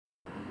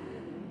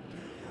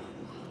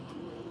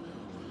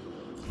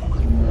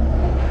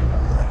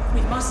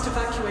must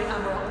evacuate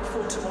Amarok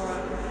before tomorrow.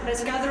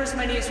 Let's gather as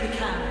many as we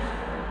can.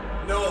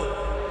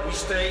 No, we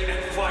stay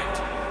and fight.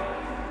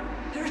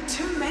 There are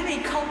too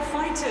many cult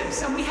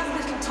fighters, and we have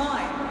little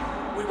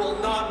time. We will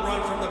not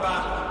run from the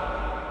battle.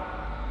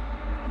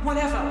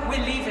 Whatever,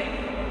 we're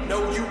leaving.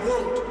 No, you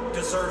won't,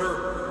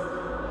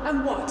 deserter.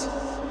 And what?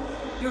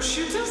 You'll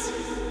shoot us?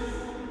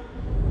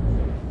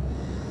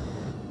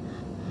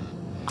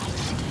 I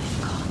wonder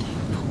if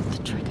Cardo pulled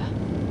the trigger.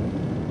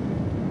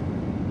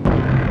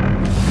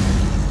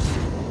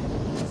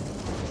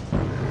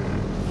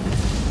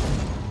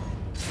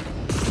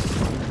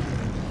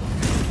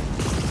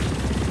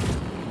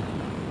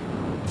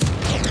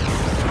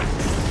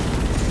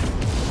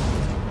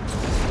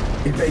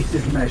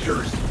 Evasive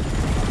measures.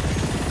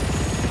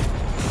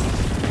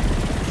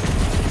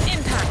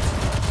 Impact!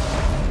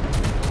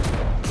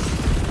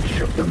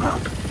 Shook them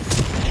up.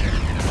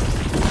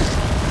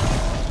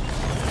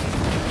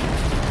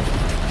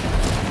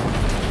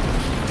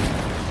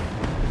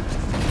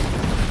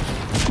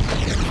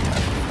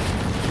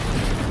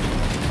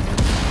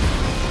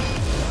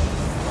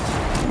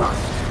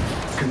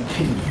 Must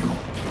continue.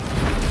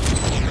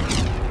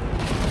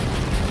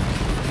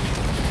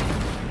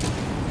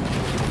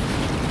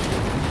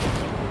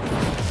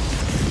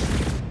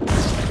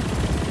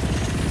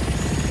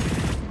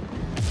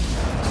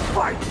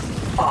 Fight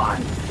on!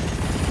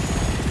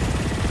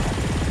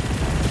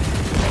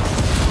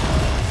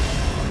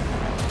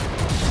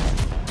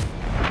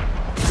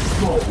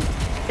 Full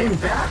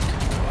impact!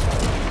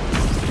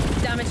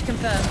 Damage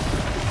confirmed.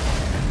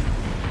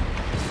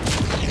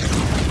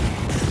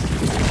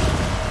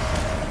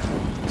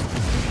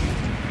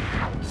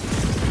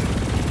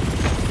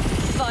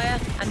 Fire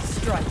and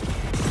strike.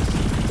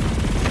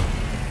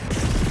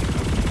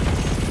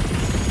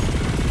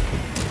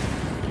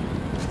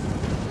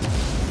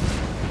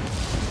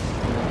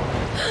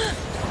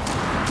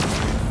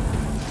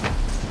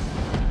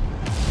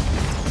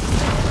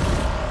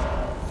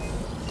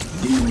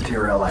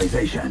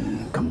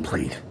 Dematerialization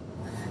complete.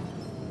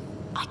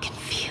 I can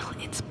feel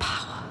its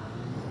power.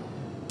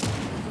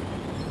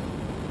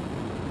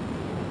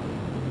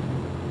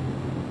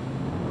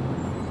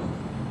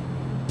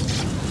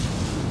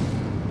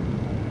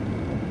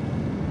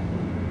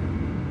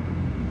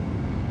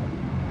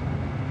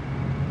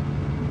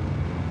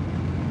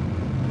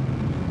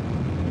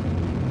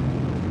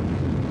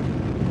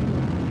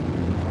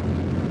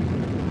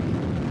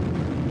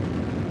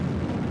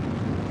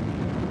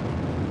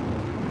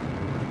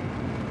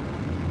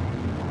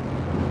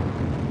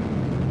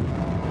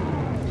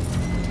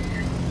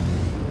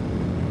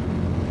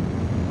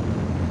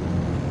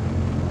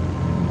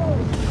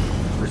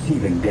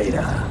 Receiving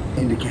data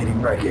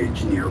indicating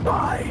wreckage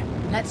nearby.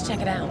 Let's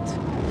check it out.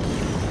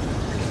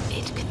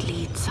 It could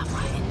lead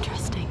somewhere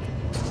interesting.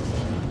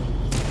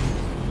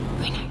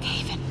 Frenetic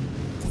Haven.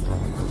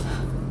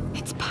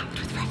 It's packed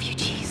with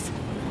refugees.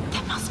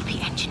 There must be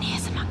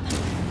engineers among them.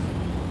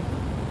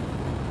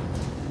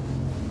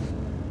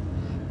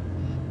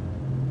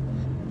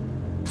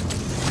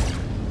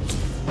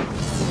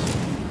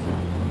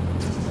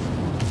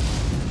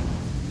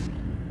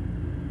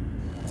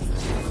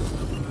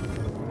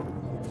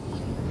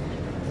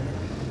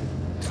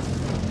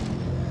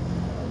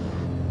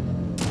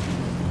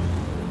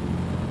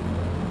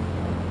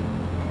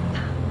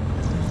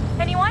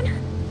 Anyone?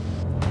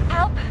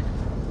 Help!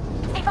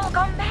 They've all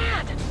gone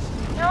mad!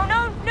 No,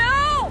 no,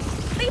 no!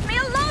 Leave me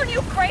alone,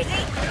 you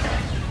crazy!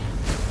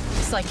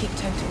 Psychic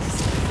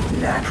totems.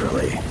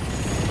 Naturally.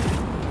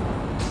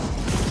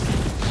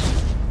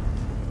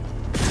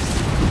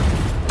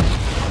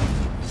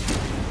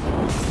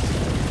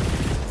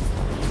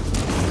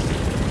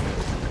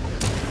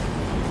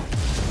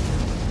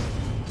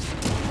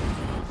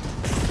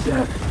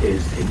 Death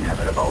is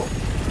inevitable.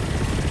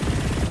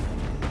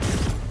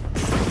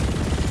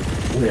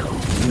 Will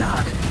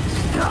not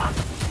stop.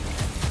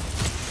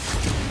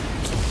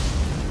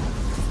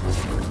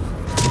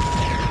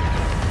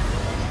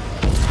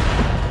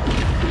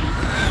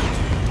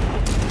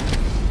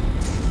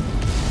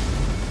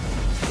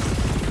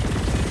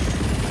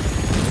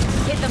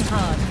 Hit them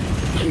hard.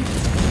 Keep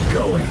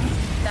going.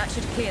 That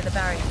should clear the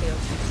barrier field.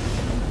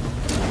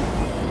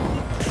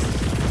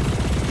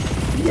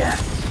 Yes.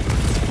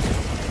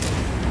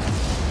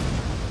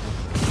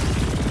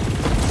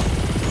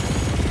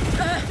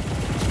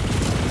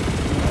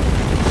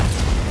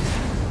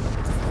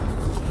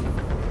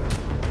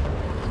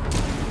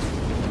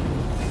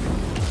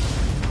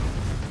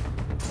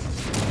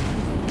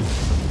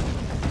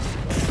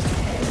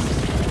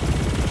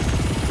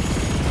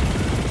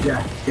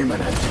 Death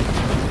imminent.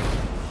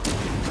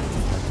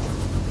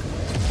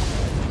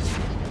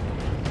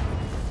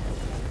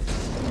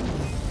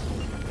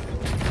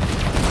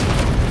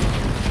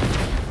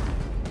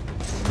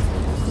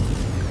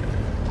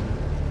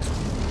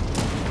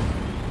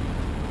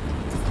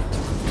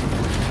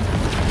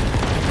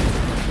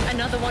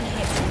 Another one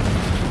hit.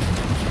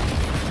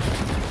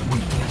 We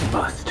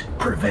must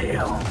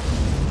prevail.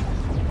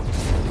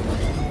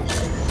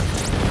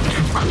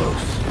 Too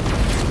close.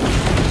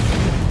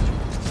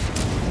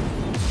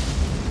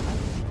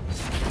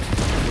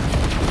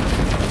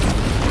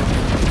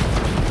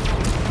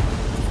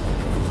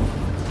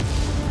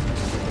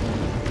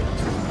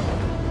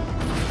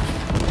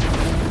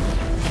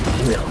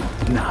 will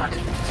not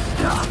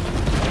stop.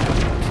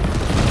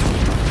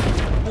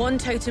 One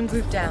totem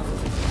group down.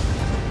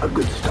 A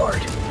good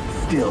start.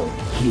 Still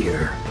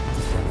here.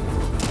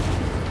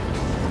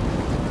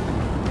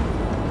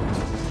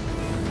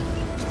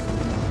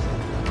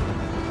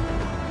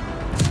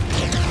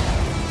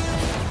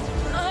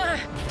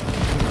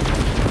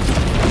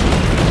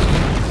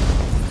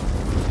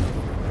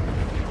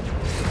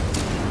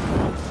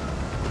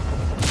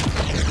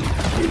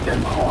 Hit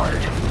them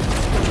hard.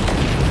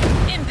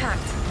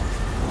 Impact.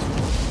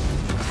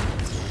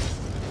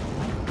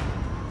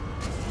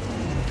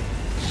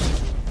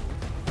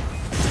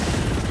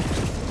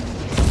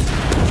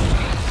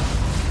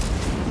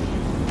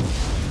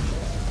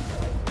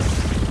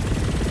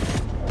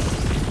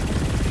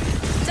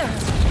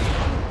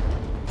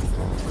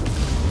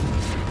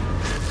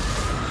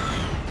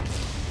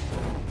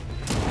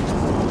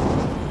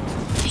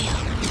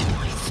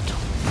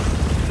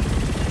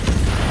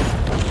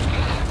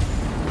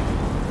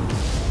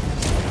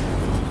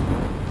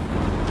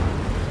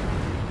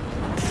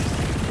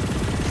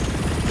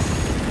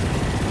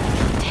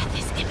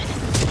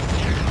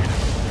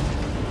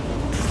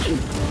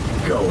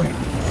 Going.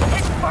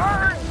 It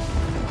burns!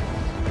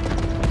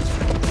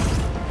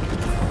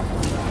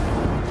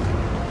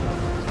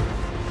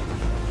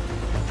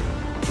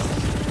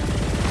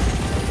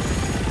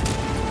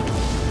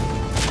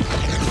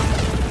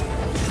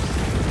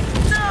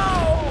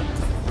 No!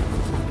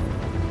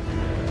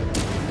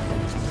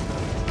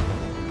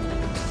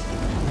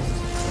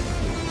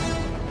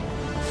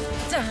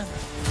 Damn.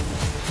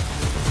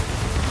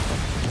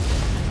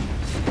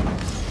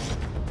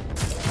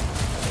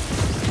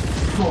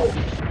 Full.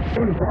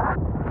 Impact.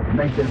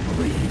 Make them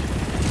bleed.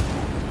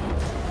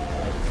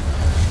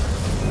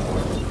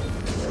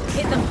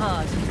 Hit them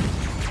hard.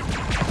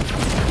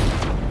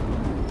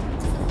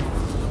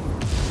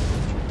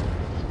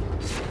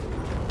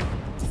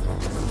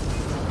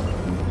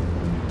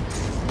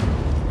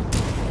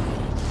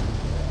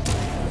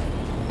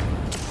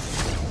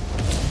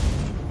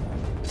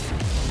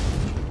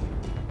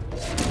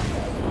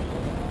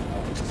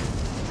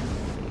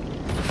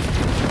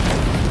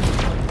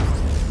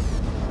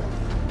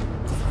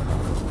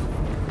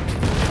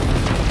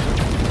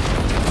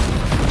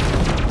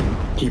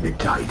 Keep it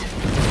tight.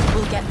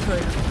 We'll get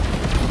through.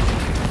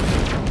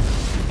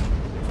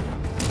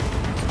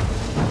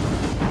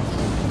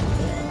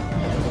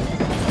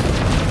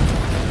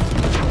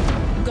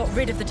 Got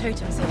rid of the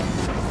totems here.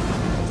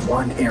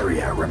 One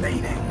area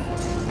remaining.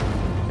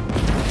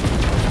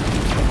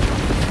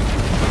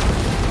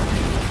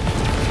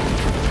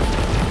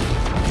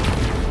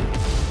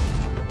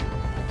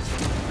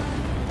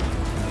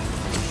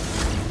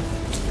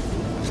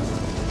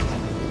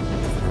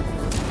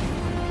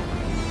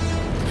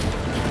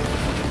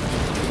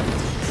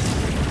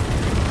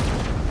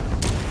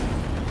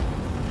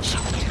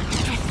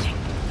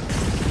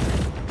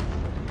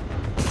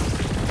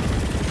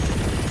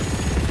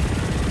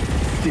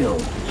 Still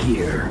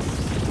here.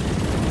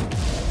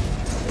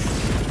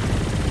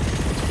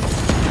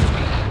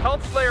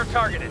 Cult Slayer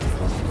targeted.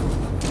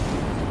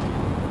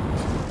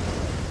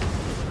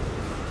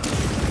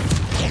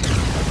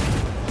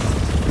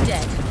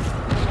 Dead.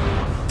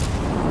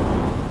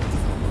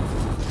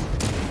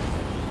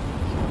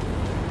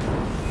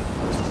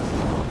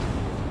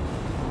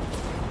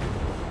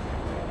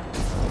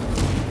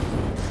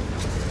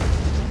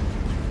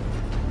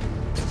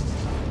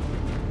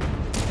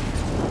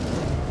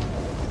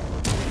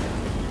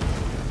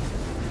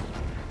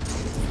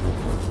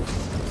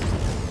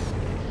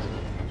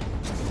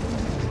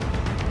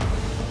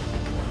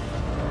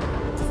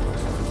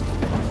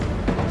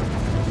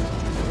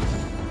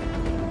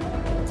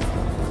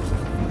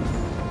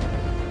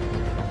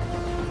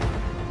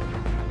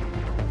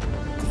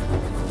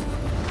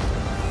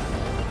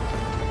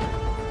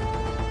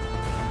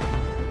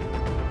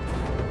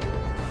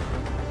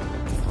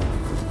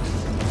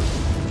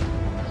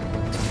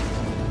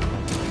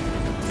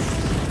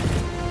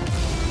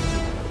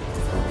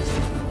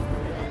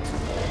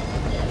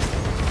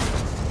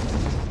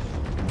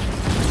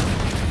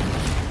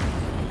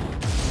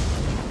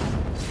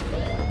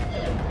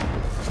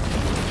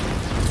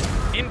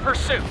 In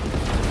pursuit.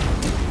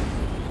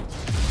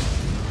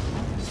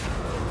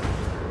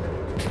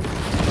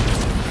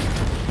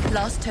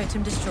 Last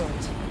totem destroyed.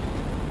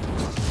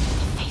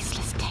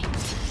 Faceless taint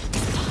is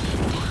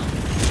dying down.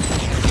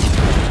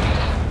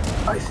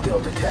 I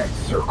still detect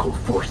circle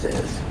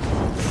forces.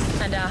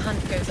 And our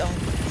hunt goes on.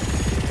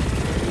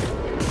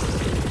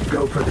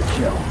 Go for the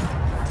kill.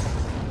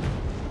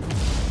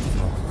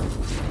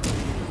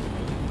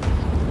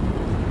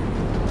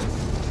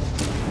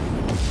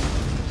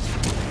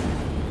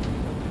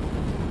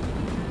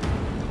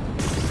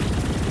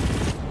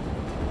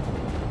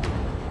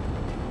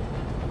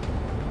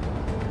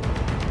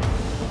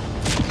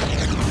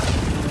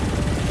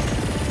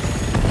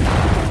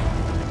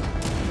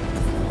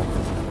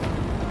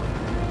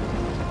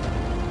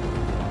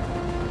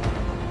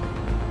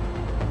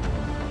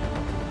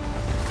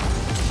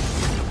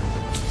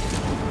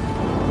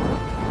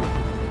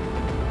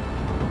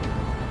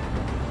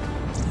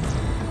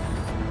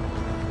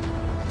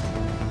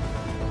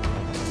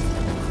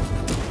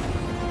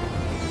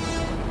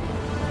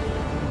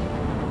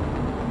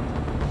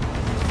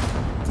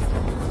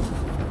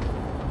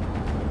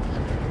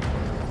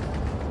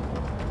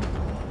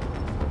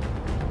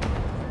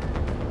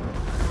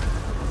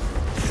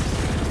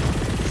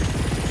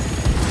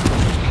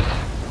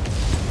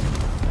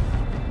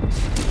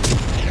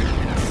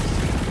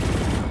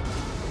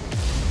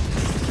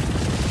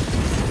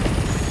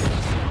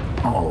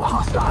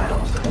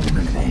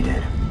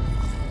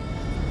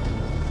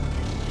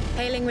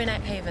 Hailing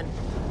Rinak Haven.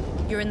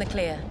 You're in the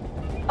clear.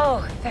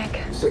 Oh, thank.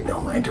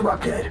 Signal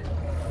interrupted.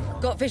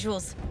 Got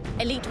visuals.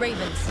 Elite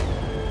Ravens.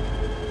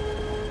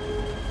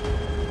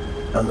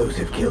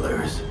 Elusive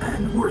killers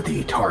and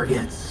worthy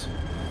targets.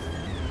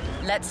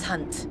 Let's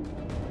hunt.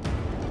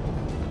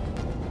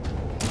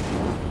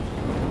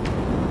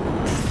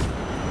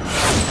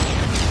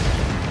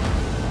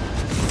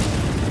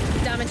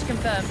 Damage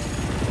confirmed.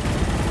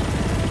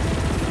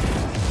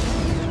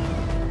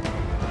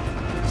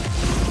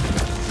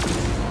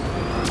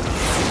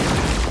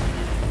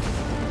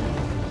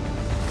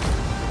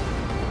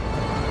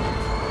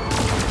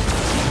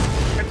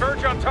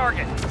 Converge on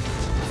target.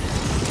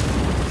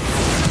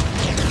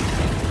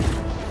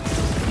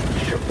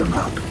 Shook them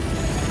up.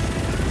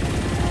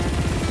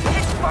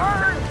 It's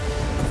burned!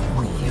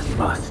 We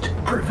must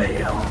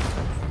prevail.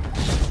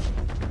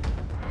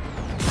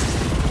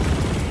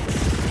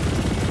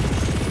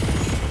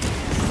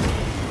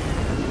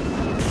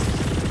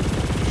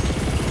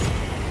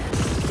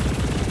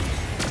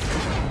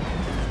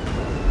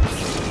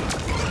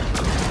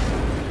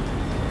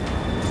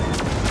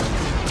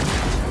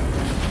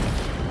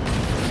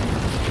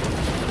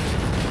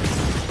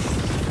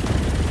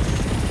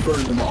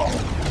 Burn them all.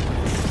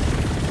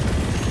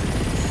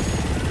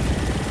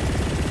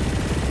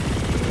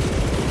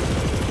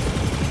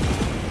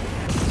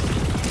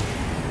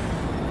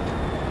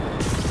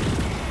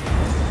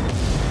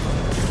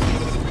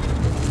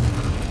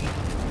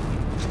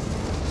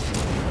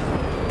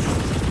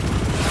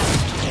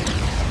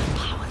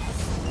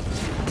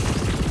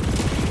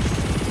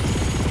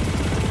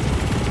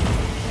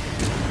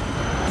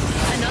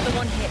 Another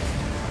one hit.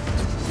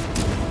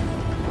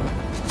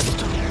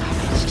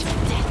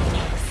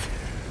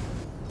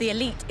 The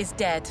elite is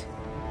dead.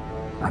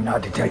 I'm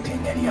not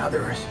detecting any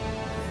others.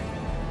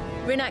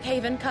 Rinak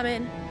Haven, come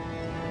in.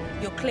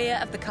 You're clear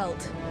of the cult.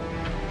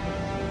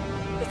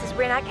 This is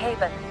Rinak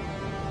Haven.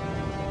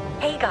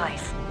 Hey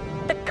guys,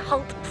 the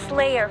cult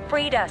slayer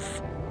freed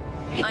us.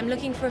 I'm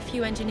looking for a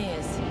few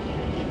engineers.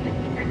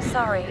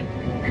 Sorry,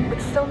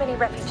 with so many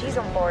refugees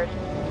on board,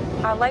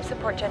 our life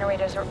support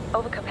generators are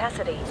over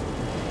capacity.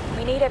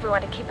 We need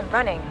everyone to keep them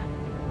running.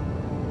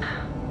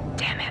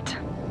 Damn it.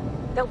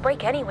 They'll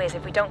break anyways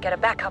if we don't get a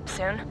backup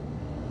soon.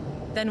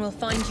 Then we'll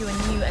find you a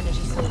new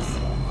energy source.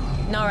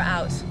 Nara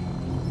out.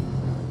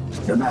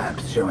 The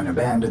maps show an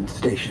abandoned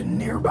station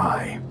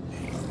nearby.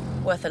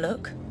 Worth a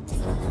look.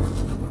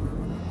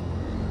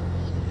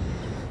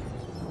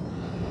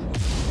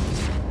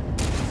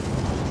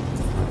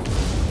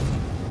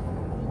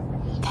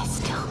 There's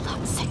still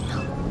that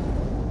signal.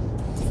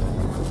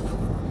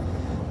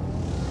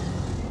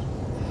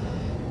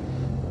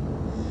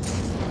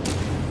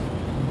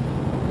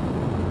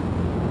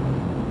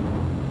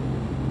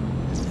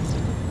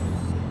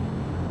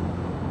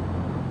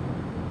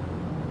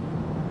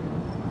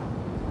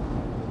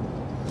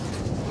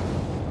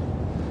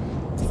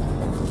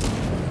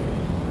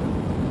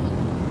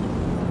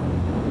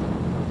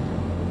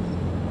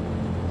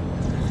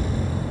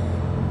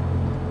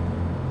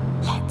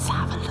 Let's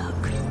have a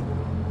look.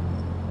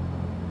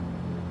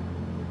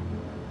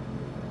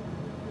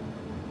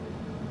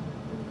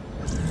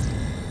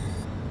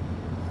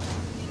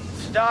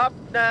 Stop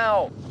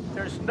now.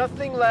 There's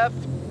nothing left.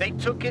 They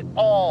took it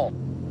all.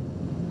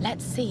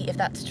 Let's see if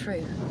that's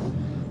true.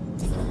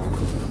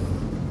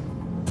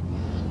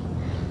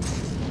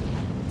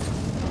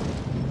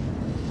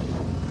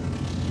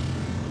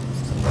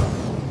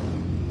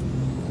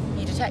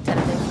 You detect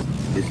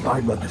anything?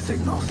 Despite what the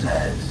signal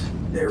says,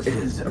 there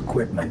is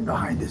equipment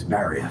behind this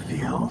barrier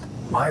field.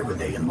 Why would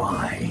they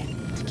lie?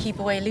 To keep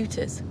away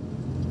looters?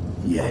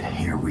 Yet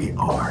here we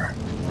are.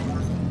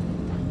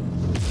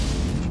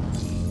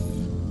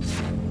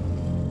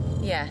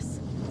 Yes.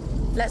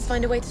 Let's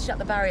find a way to shut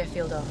the barrier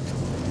field off.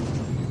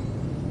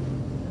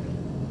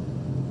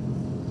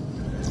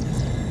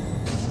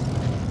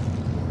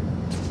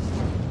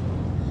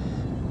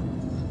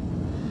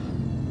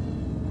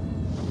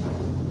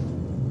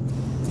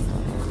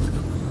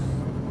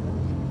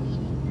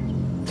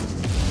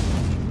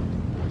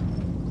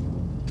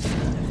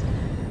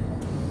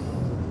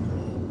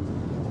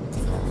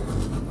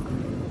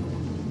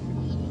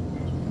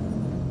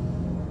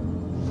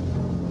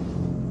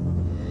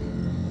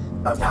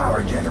 A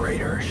power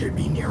generator should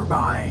be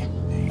nearby.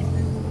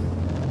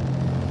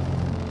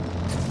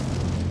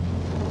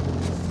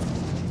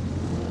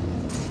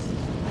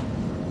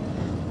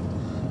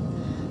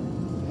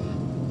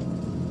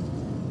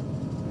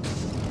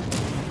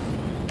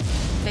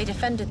 They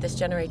defended this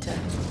generator.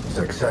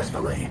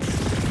 Successfully.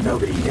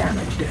 Nobody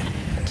damaged it.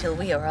 Until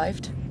we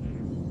arrived.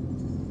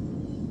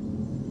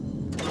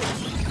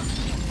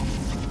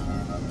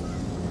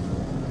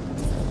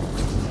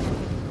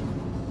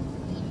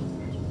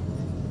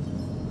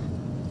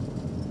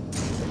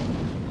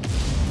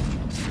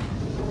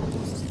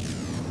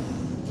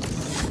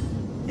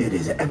 It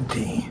is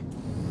empty.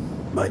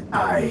 But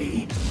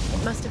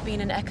It must have been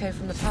an echo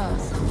from the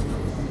past.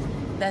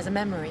 There's a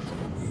memory.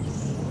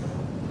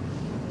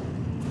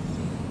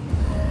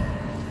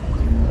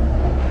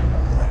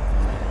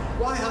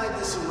 Why hide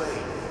this away?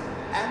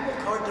 Admiral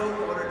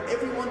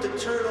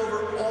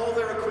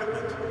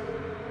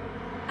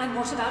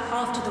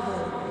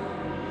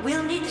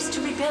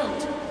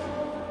build?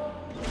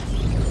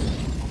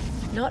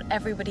 Not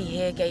everybody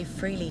here gave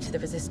freely to the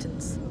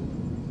Resistance.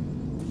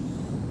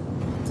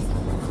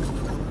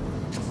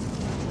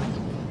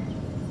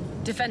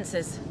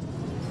 Defenses.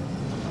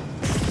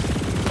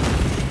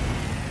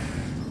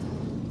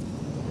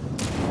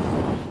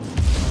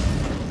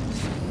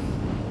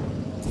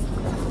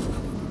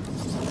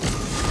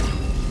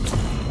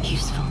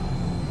 Useful.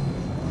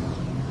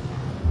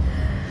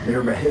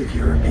 Their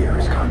behavior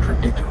appears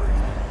contradictory.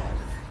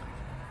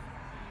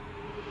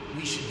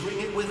 We should bring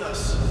it with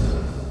us.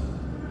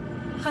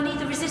 Honey,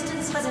 the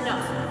Resistance has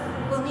enough.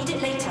 We'll need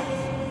it later.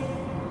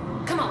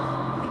 Come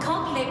on, we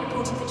can't be late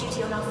reporting for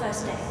duty on our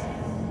first day.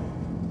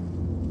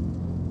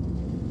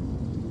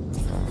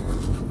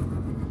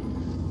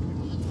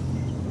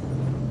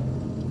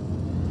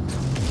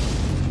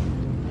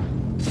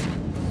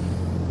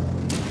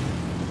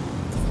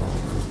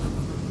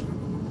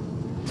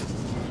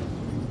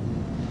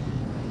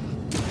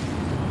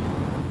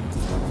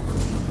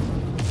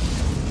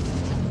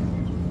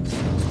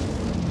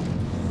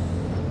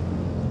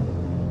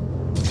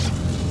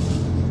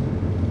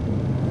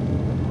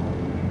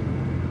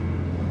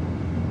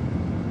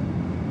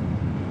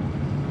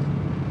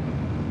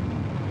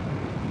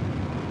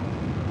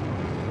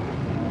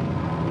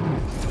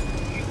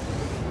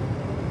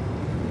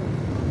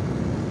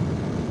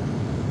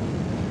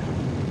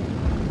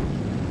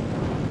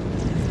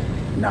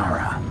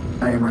 Nara,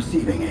 I am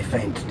receiving a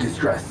faint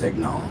distress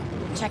signal.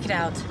 Check it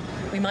out.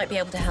 We might be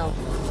able to help.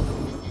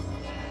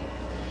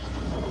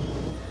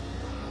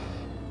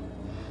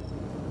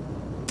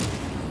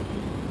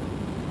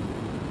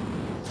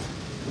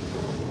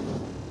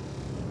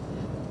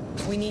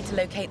 We need to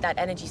locate that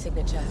energy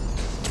signature.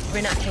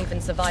 Rinak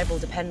Haven's survival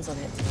depends on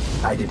it.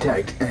 I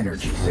detect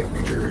energy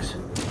signatures,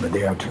 but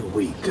they are too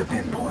weak to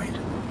pinpoint.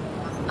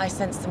 I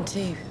sense them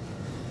too.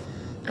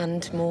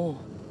 And more.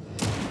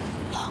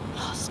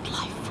 Long-lost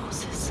life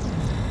forces.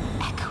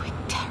 Echoing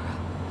terror.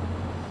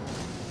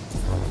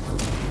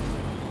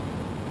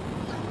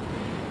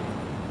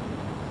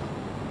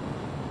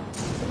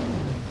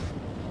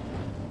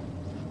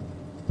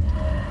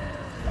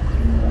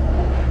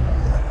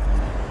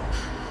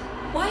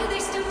 Why are they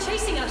still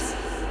chasing us?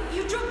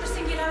 You dropped the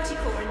singularity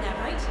core in there,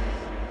 right?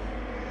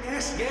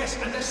 Yes,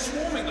 and they're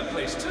swarming the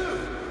place too.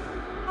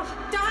 Oh,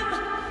 damn!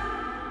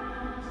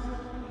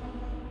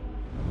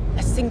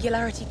 A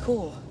singularity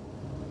core.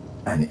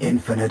 An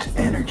infinite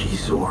energy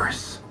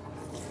source.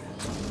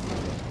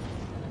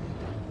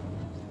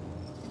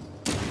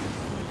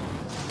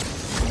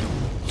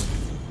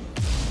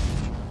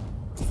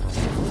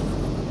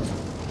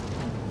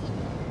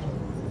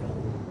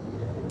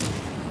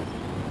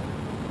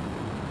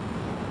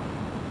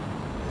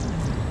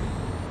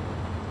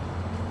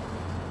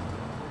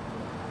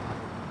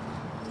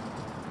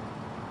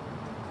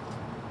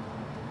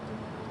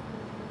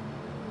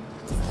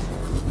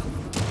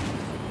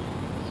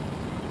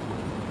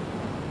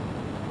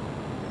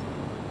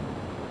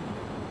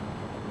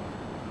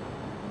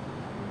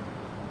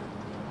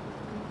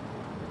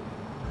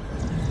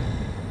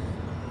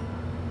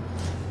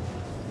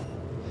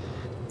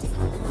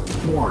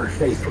 More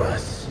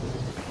faithless.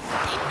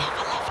 They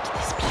never left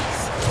this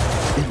place.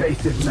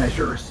 Evasive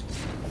measures.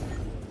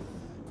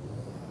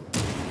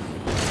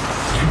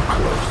 Too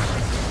close.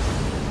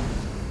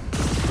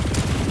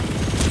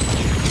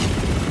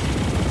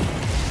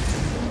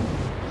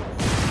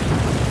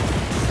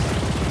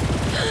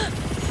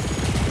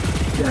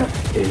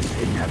 Death is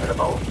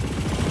inevitable.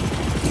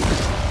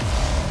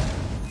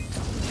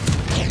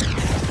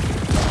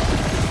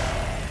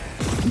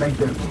 Make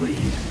them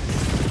bleed.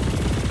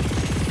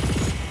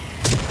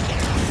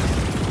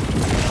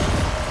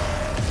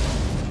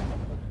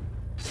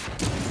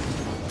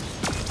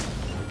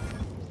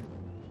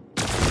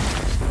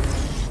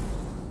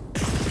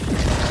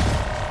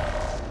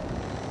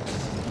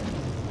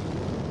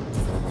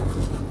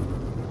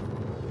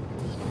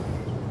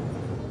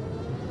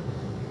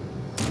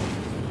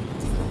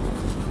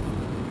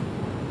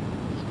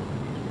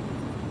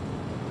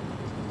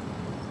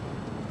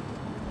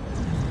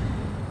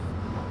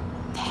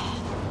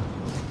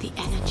 The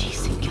energy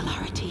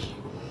singularity.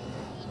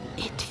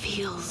 It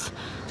feels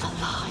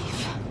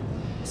alive.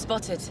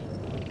 Spotted.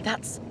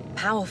 That's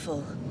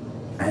powerful.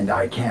 And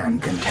I can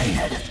contain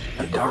it.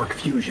 A dark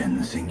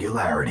fusion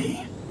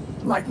singularity.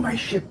 Like my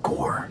ship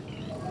core.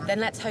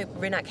 Then let's hope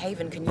Rinak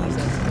Haven can use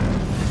it.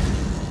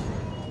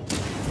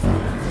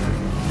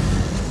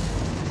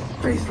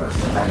 Faceless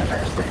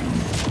manifesting.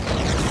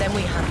 Then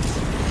we hunt.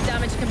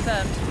 Damage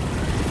confirmed.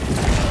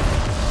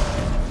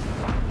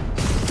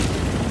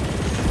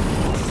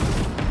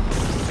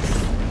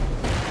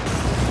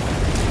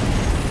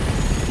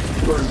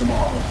 Burn them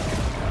all.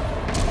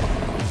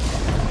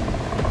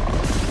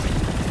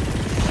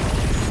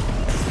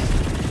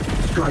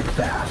 Strike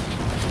fast.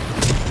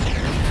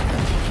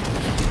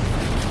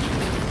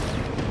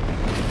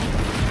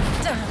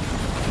 Damn.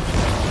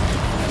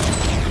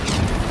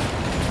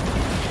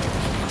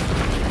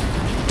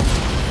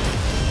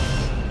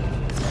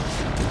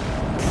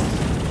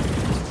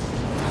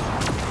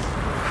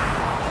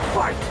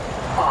 Fight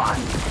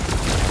on.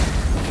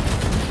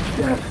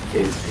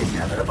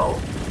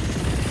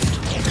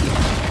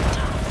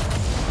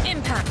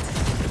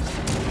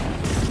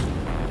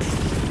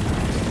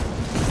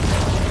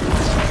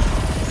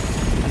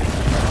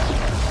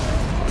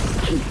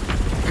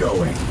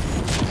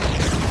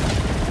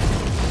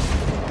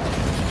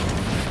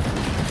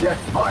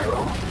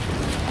 spiral.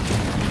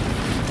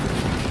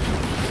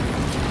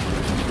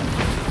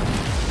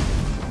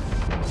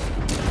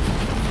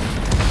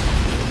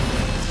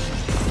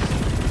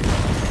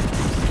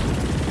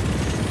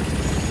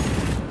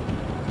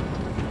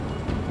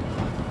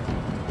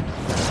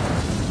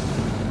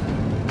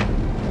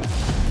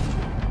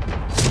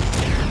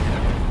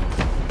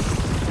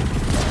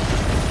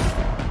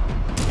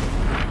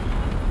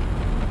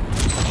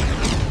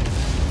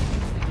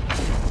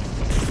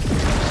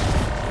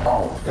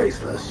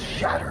 Faceless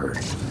shattered.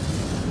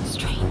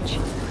 Strange.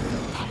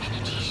 Their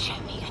energies show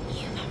me a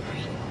new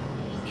memory.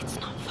 It's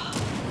not far.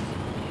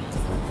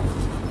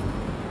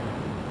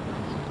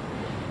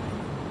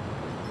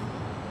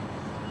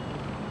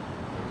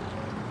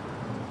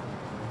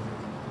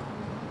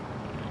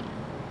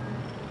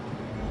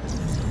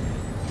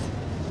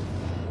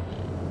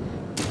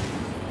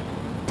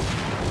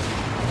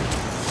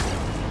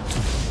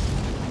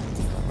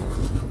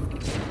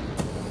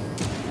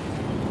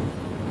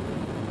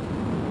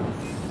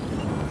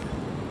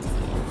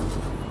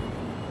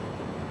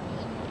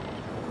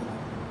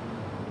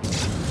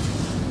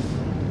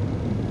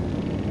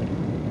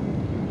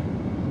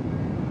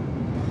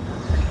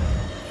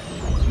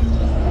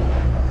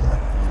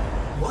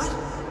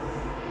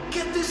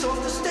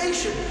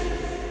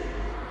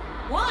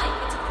 Why?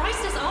 It's a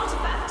priceless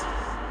artifact.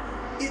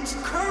 It's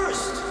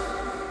cursed!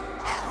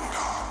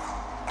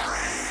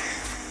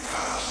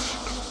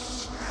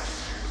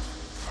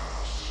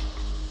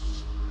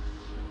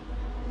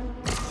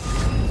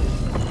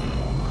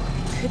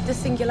 Could the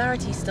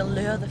singularity still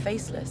lure the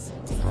faceless?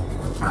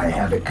 I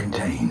have it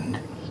contained.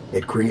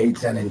 It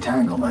creates an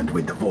entanglement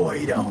with the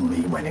void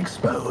only when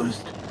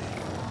exposed.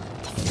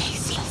 The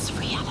faceless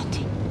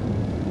reality.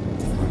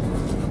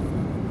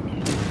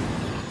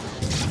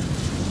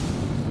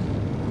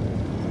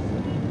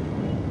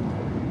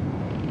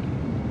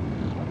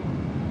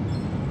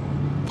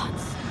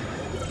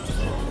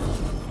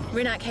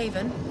 Rinak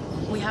Haven,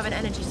 we have an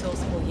energy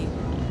source for you.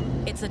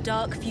 It's a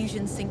dark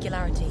fusion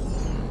singularity.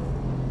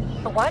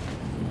 A what?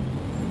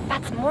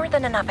 That's more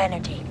than enough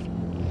energy.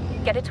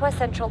 Get it to our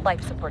central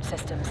life support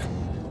systems.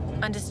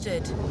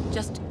 Understood.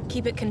 Just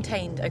keep it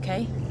contained,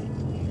 okay?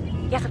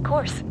 Yes, of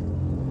course.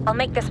 I'll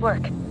make this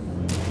work.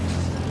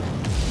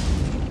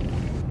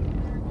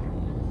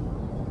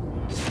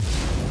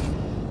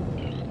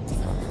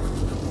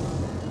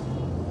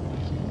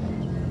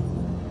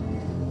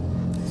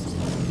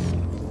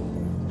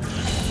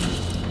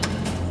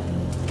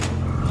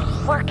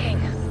 Working.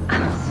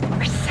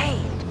 We're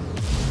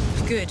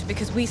saved. Good,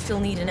 because we still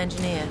need an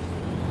engineer.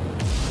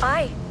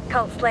 Aye,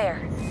 Cult Slayer.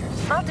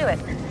 I'll do it.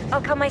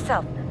 I'll come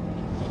myself.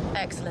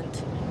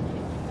 Excellent.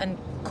 And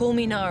call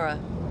me Nara.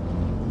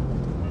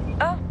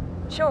 Oh,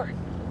 sure.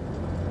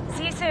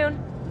 See you soon.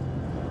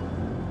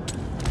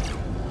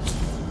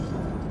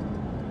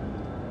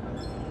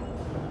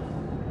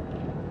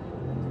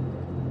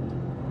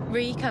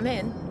 Ree, come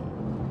in.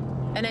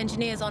 An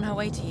engineer's on her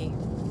way to you.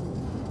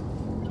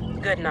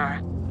 Good,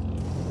 Nara.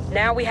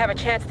 Now we have a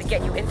chance to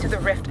get you into the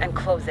rift and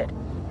close it.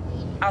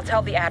 I'll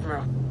tell the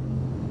Admiral.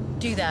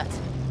 Do that.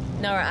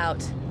 Nara out.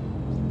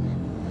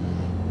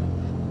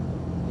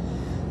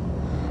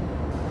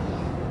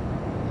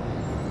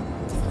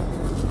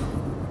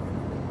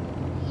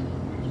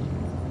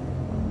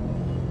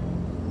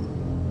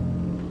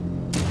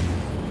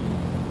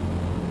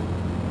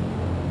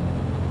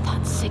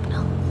 That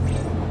signal,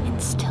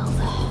 it's still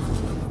there.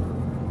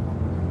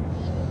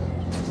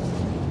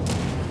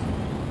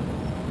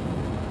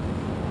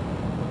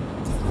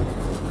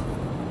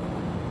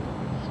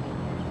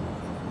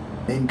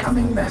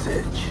 Incoming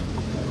message.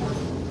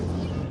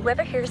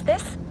 Whoever hears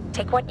this,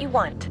 take what you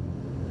want.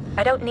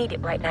 I don't need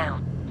it right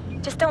now.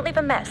 Just don't leave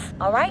a mess,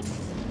 all right?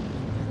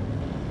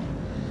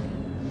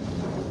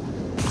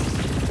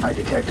 I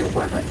detect a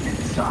weapon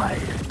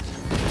inside.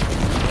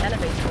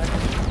 Elevator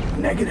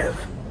weapon.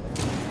 Negative.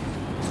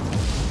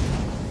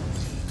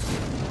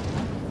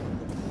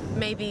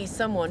 Maybe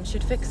someone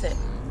should fix it.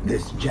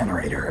 This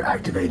generator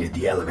activated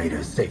the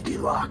elevator's safety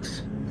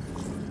locks.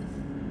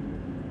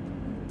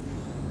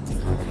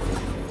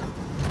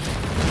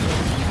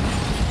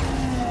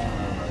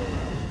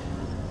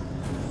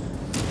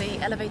 The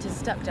elevator's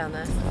stuck down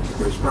there.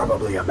 There's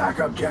probably a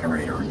backup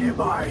generator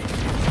nearby.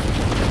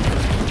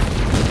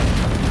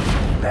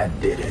 That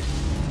did it.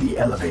 The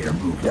elevator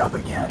moved up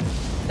again.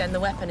 Then the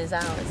weapon is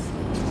ours.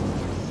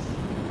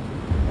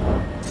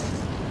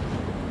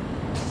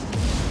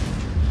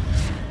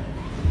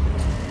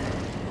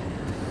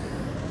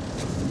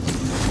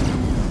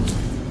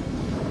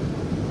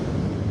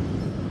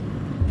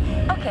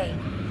 Okay,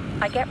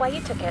 I get why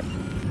you took it.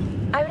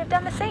 I would have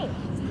done the same.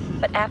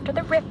 But after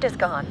the rift is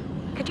gone,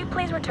 could you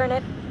please return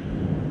it?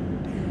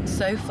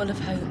 So full of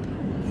hope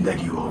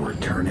That you will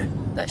return it.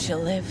 that she'll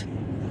live.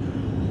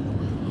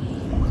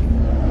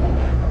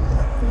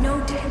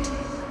 No, Dent.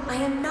 I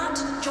am not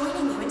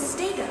joining you in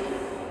Stega.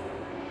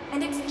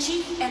 And it's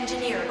chief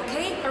engineer,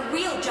 okay? A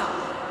real job.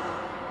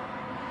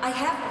 I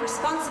have a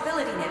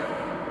responsibility now.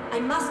 I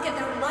must get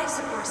their life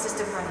support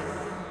system running.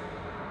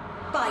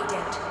 Bye,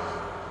 Dent.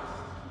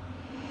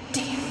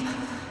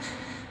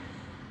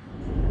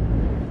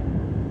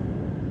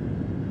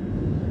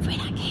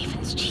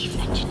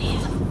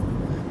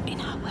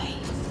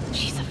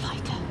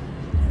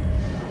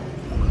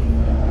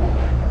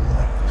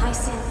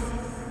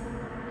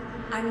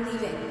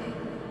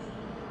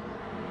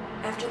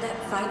 After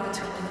that fight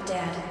between you and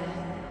Dad,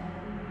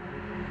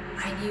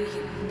 I knew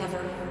you'd never...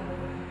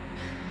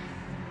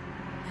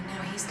 And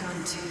now he's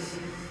gone too.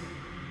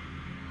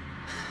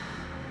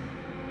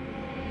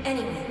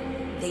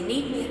 Anyway, they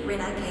need me at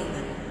rife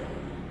Haven.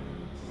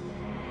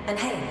 And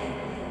hey,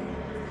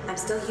 I'm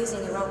still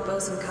using your old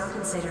boson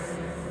compensator.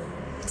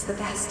 It's the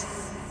best.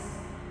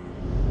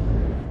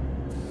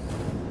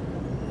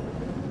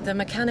 The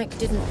mechanic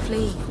didn't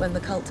flee when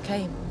the cult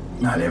came.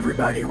 Not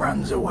everybody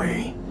runs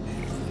away.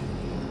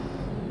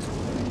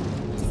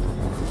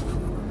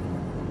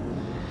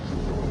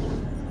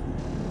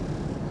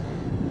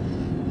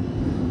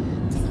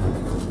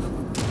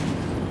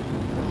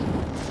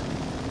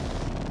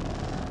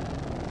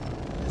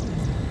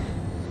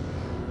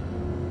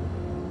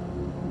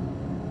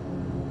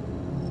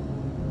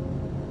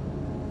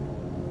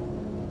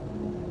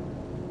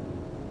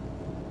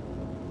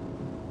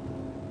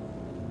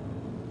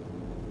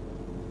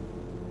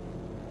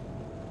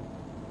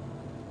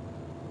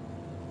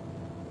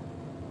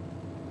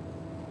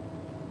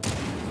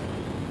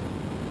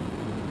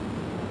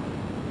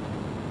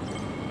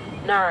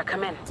 Nara,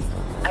 come in.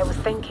 I was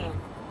thinking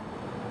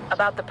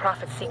about the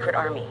Prophet's secret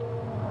army.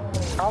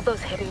 All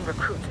those hidden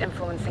recruits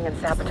influencing and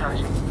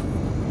sabotaging.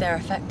 They're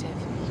effective.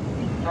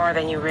 More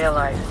than you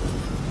realize.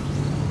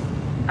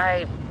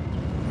 I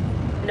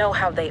know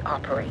how they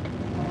operate.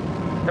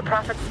 The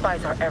Prophet's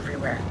spies are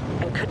everywhere,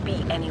 and could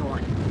be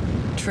anyone.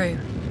 True.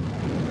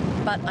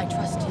 But I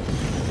trust you,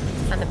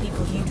 and the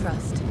people you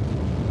trust.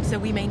 So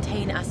we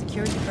maintain our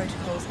security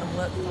protocols and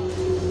work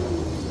fast.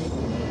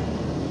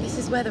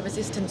 This is where the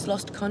Resistance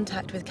lost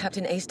contact with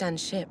Captain Astan's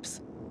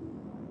ships.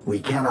 We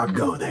cannot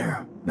go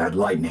there. That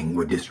lightning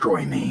would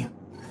destroy me.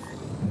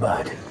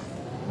 But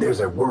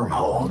there's a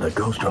wormhole that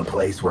goes to a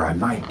place where I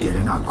might get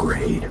an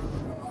upgrade.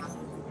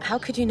 How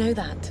could you know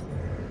that?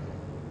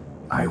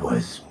 I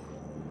was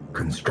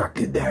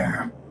constructed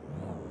there.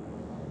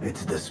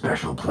 It's the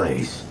special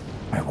place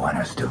I want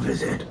us to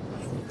visit.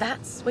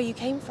 That's where you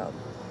came from?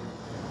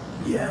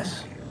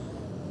 Yes.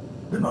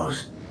 The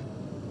most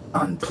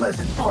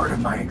unpleasant part of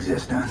my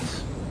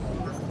existence.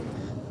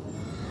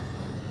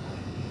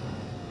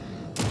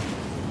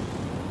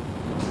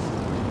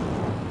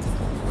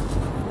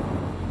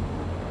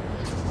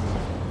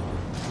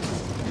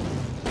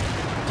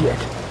 Get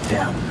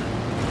them.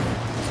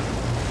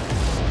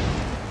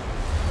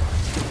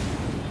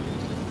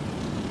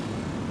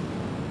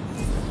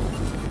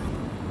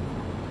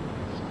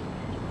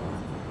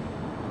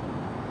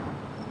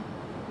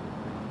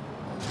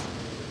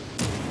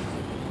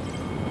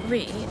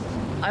 Ree,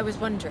 I was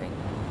wondering,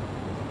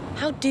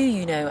 how do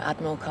you know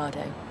Admiral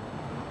Cardo?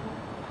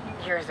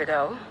 Years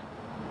ago,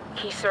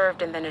 he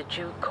served in the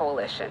Najut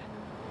Coalition,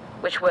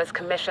 which was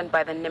commissioned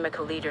by the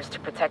Nimica leaders to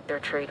protect their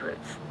trade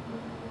routes.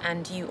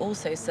 And you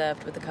also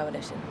served with the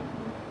Coalition?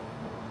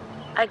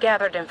 I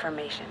gathered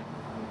information.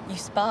 You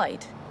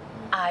spied?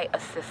 I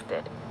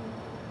assisted.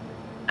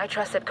 I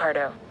trusted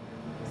Cardo,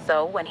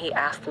 so when he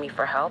asked me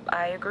for help,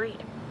 I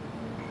agreed.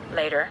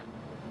 Later,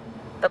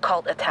 the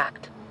cult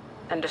attacked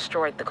and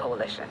destroyed the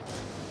Coalition.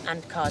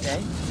 And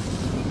Cardo?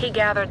 He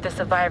gathered the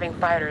surviving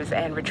fighters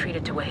and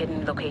retreated to a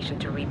hidden location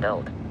to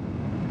rebuild.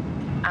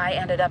 I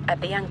ended up at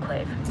the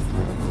Enclave.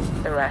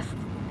 The rest,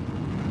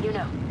 you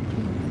know.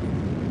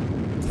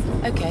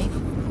 Okay.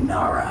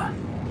 Nara,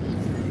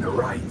 the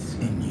rights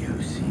in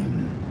you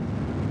seem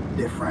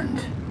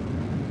different.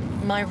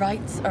 My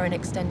rights are an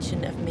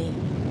extension of me.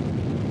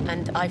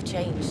 And I've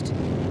changed.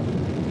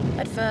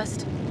 At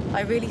first,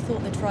 I really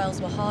thought the trials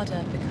were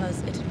harder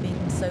because it had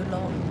been so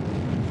long.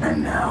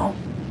 And now?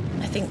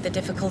 I think the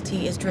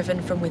difficulty is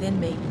driven from within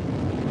me.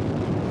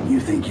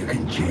 You think you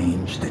can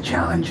change the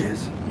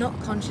challenges? Not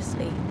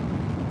consciously.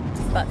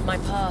 But my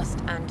past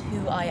and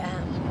who I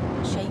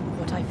am shape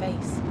what I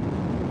face.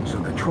 So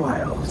the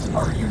trials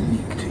are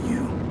unique to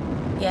you?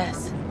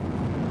 Yes.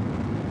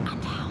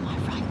 And how my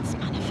rights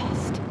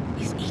manifest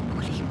is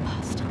equally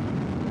personal.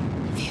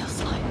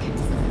 Feels like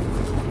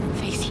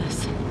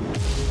faceless.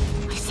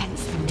 I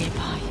sense them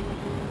nearby.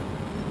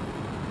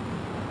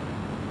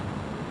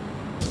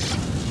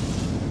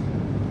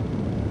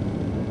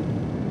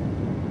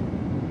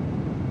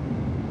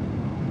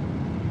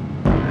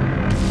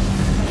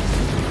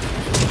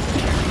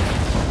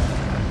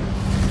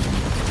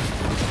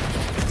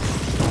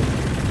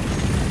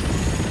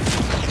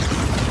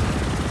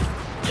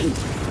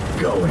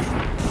 Going.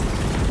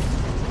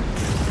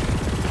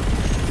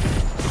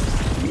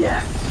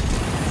 Yes,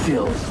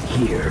 still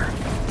here.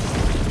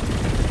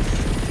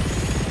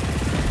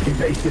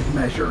 Evasive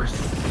measures.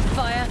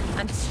 Fire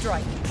and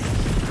strike.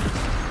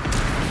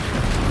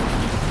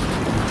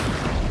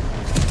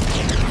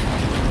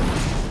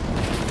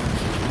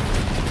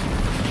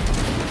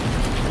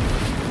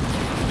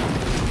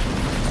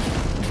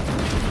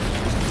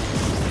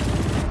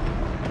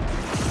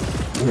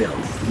 Will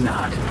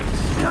not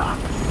stop.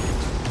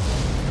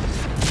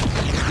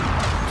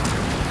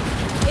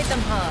 Hit them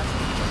hard.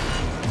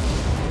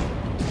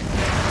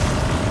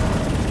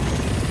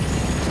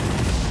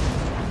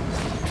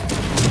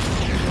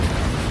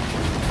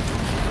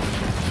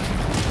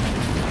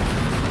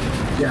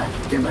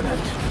 Death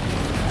imminent.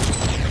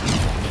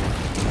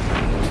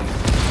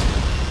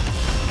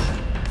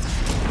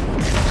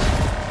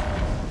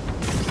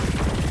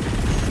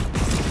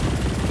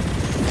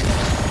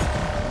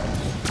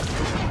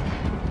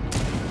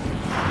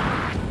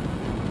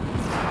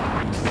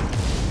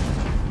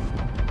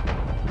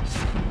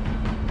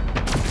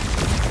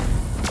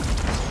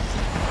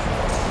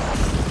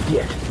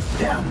 Get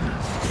them.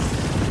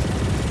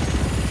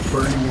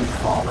 Burning and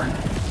fallen.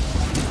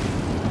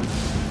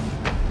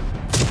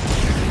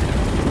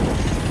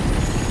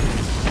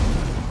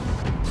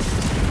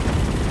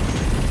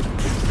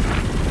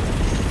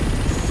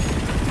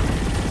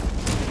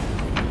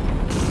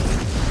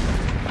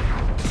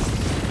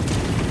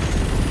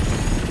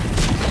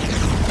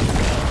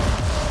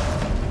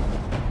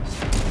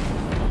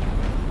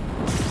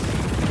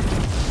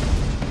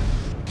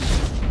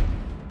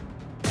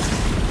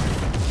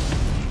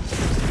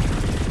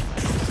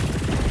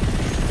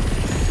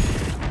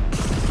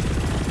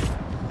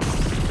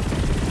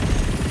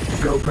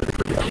 Go for the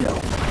kill.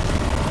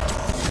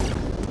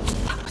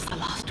 That was the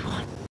last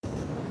one.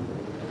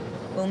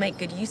 We'll make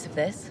good use of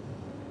this.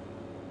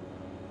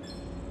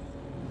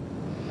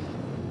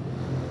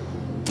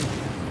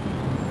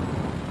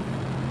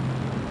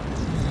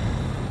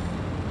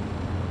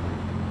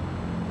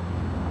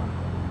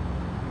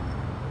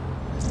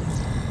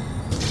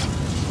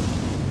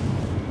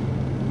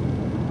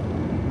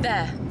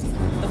 There.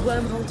 The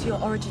wormhole to your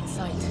origin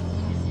site.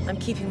 I'm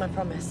keeping my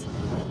promise.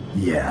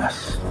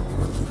 Yes.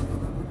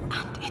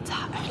 And it's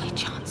our only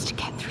chance to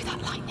get through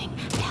that lightning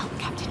to help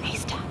Captain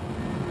Easter.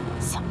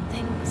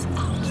 Something's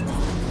out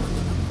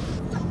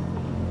there.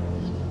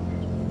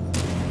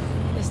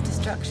 This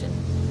destruction.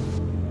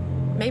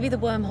 Maybe the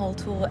wormhole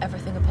tore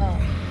everything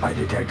apart. I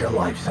detect a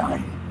life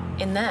sign.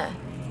 In there?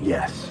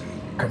 Yes.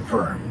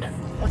 Confirmed.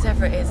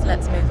 Whatever it is,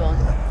 let's move on.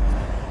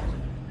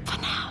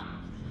 For now.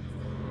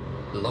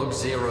 Log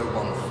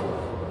 014.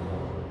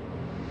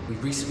 We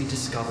recently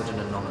discovered an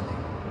anomaly,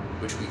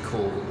 which we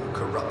call a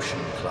corruption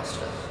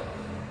cluster.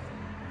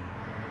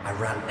 I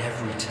ran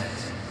every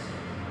test,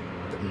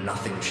 but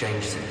nothing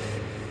changed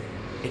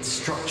it. Its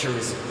structure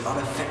is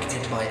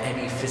unaffected by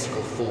any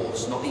physical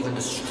force, not even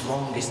the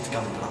strongest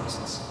gun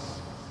blasts.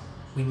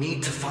 We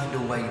need to find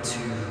a way to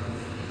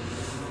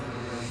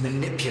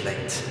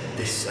manipulate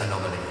this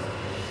anomaly.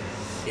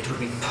 It would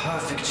be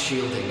perfect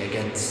shielding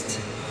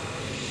against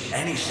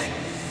anything.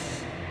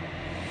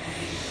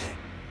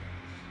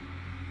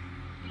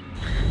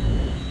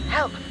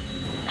 Help!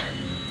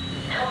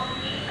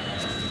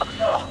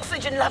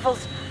 Oxygen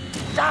levels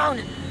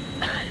down!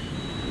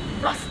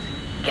 Must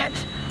get...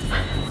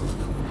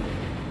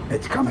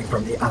 It's coming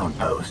from the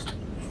outpost.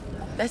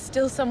 There's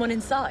still someone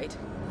inside.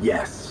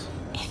 Yes.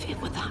 If it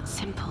were that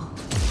simple,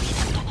 we'd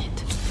have done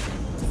it.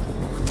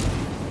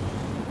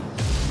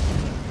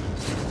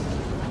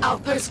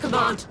 Outpost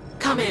command,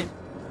 come in.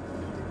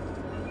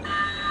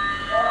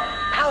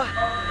 Power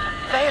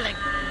failing.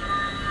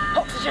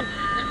 Oxygen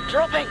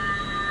dropping.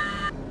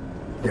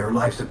 Their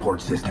life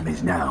support system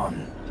is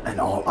down,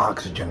 and all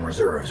oxygen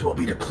reserves will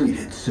be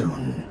depleted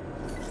soon.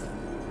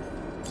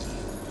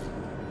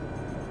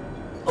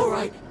 All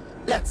right,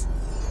 let's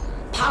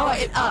power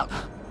it up.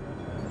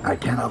 I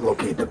cannot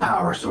locate the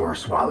power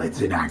source while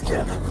it's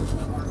inactive.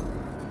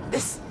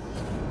 This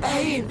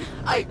pain,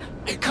 I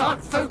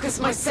can't focus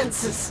my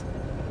senses.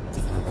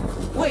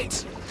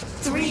 Wait,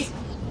 3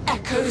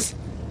 echoes,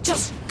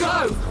 just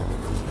go!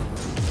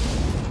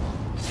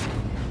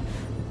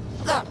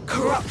 That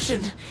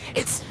corruption,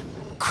 it's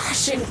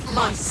crushing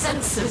my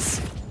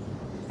senses.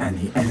 And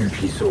the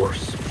energy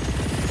source?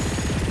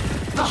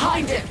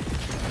 Behind it!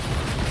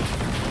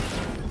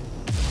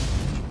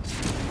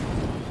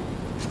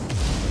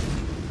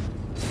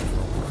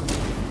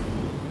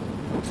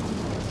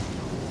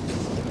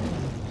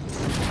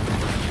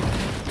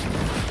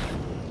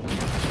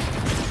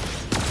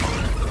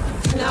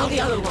 Now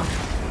the other one.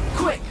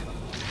 Quick!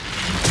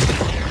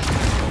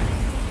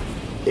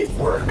 It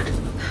worked.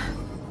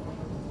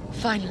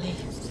 Finally.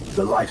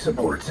 The life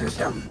support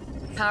system.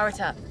 Power it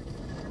up.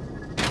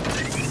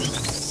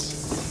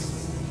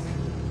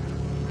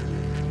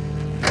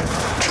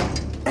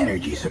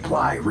 Energy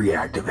supply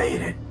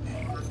reactivated.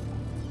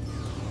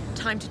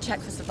 Time to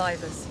check for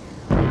survivors.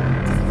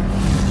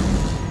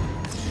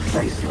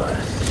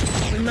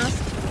 Faceless. We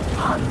must...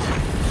 Hunt.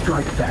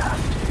 Strike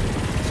fast.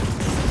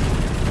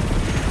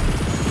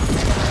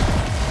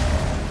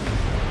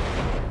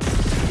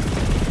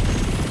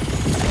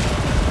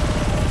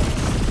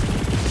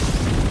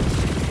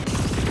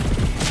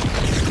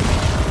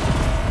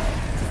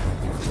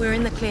 We're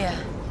in the clear.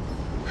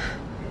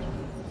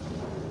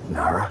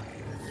 Nara?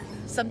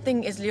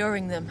 Something is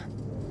luring them.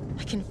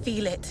 I can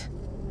feel it.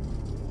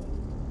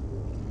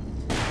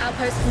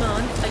 Outpost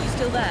Command, are you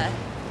still there?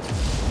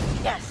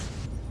 Yes.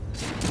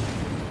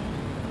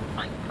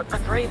 I'm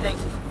breathing,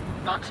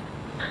 but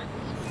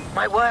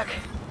my work...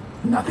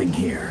 Nothing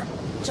here.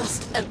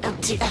 Just an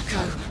empty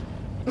echo.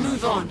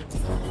 Move on.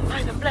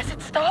 By the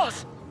blessed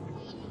stars!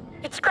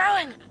 It's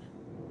growing!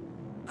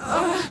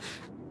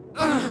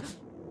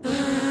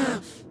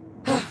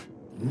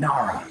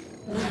 Nara,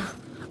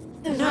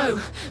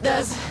 No,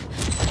 there's...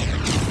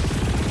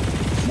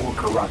 more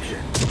corruption.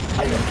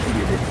 I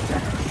located its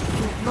center.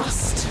 We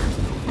must...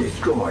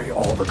 Destroy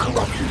all the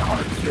corruption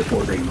hearts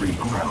before they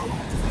regrow.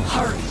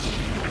 hurry.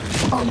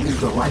 I'll use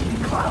the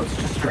lightning clouds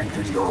to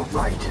strengthen your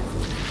right.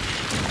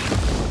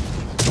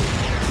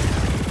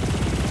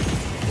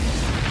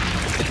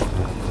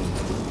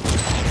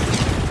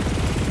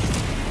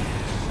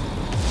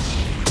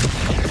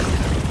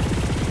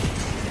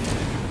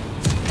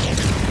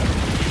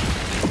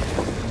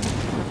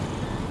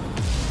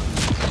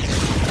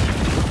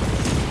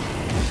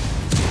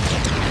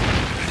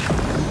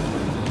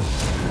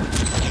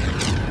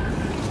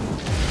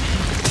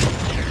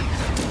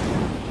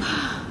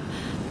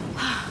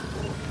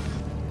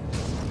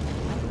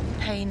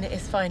 Pain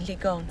is finally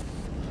gone.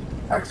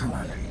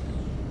 Excellent.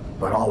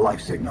 But all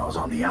life signals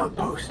on the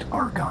outpost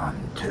are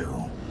gone, too.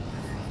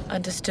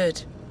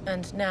 Understood.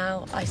 And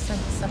now I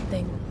sense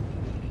something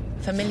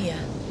familiar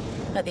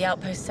at the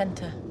outpost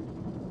center.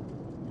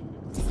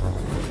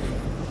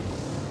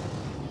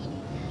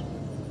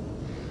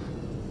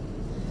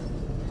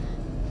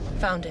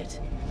 Found it.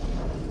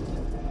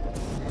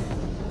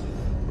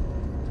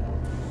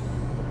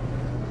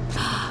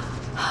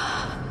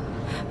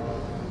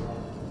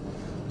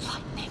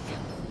 Lightning.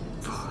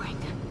 Roaring.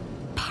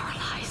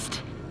 Paralyzed.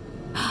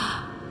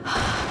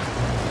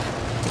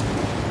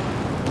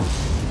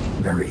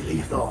 Very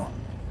lethal.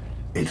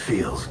 It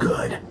feels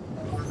good.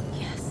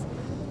 Yes.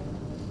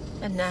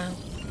 And now,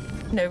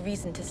 no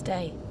reason to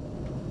stay.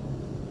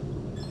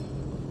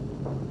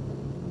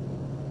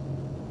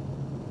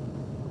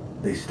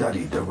 They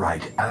studied the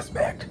right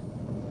aspect.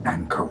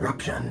 And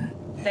corruption.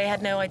 They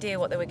had no idea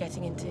what they were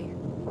getting into.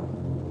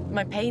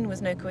 My pain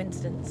was no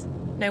coincidence.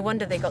 No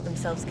wonder they got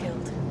themselves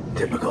killed.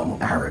 Typical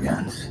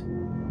arrogance.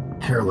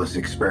 Careless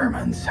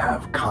experiments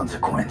have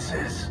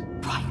consequences.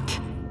 Right.